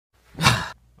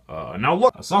Now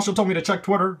look, Sasha told me to check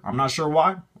Twitter. I'm not sure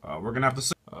why. We're gonna have to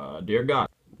see. Dear God.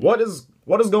 What is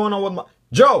going on with my...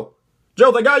 Joe,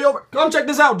 the guy over... Come check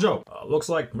this out, Joe. Looks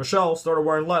like Michelle started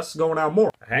wearing less, going out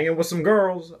more. Hanging with some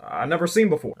girls I never seen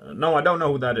before. No, I don't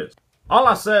know who that is. All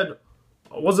I said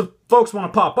was if folks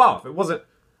want to pop off. It wasn't...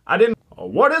 I didn't...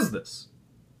 what is this?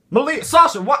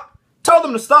 Sasha, what? Tell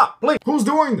them to stop, please. Who's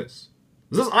doing this?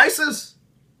 Is this ISIS?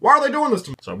 Why are they doing this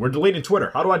to me? So we're deleting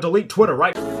Twitter. How do I delete Twitter,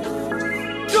 right?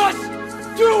 Just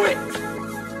do it!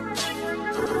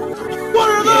 What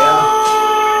are those?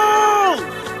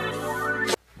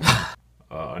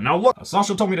 Now look,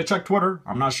 Sasha told me to check Twitter.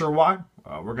 I'm not sure why.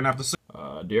 We're gonna have to see.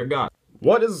 Dear God.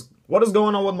 What is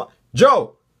going on with my...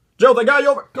 Joe, the guy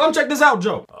over... Come check this out,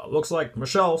 Joe. Looks like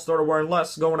Michelle started wearing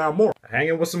less, going out more.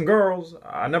 Hanging with some girls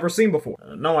I never seen before.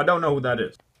 No, I don't know who that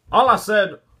is. All I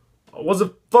said was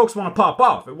if folks want to pop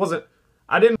off. It wasn't...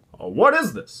 I didn't... what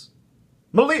is this?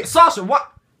 Sasha,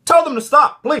 what? Tell them to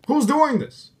stop, please. Who's doing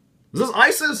this? Is this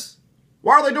ISIS?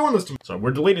 Why are they doing this to me? So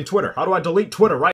we're deleting Twitter. How do I delete Twitter, right?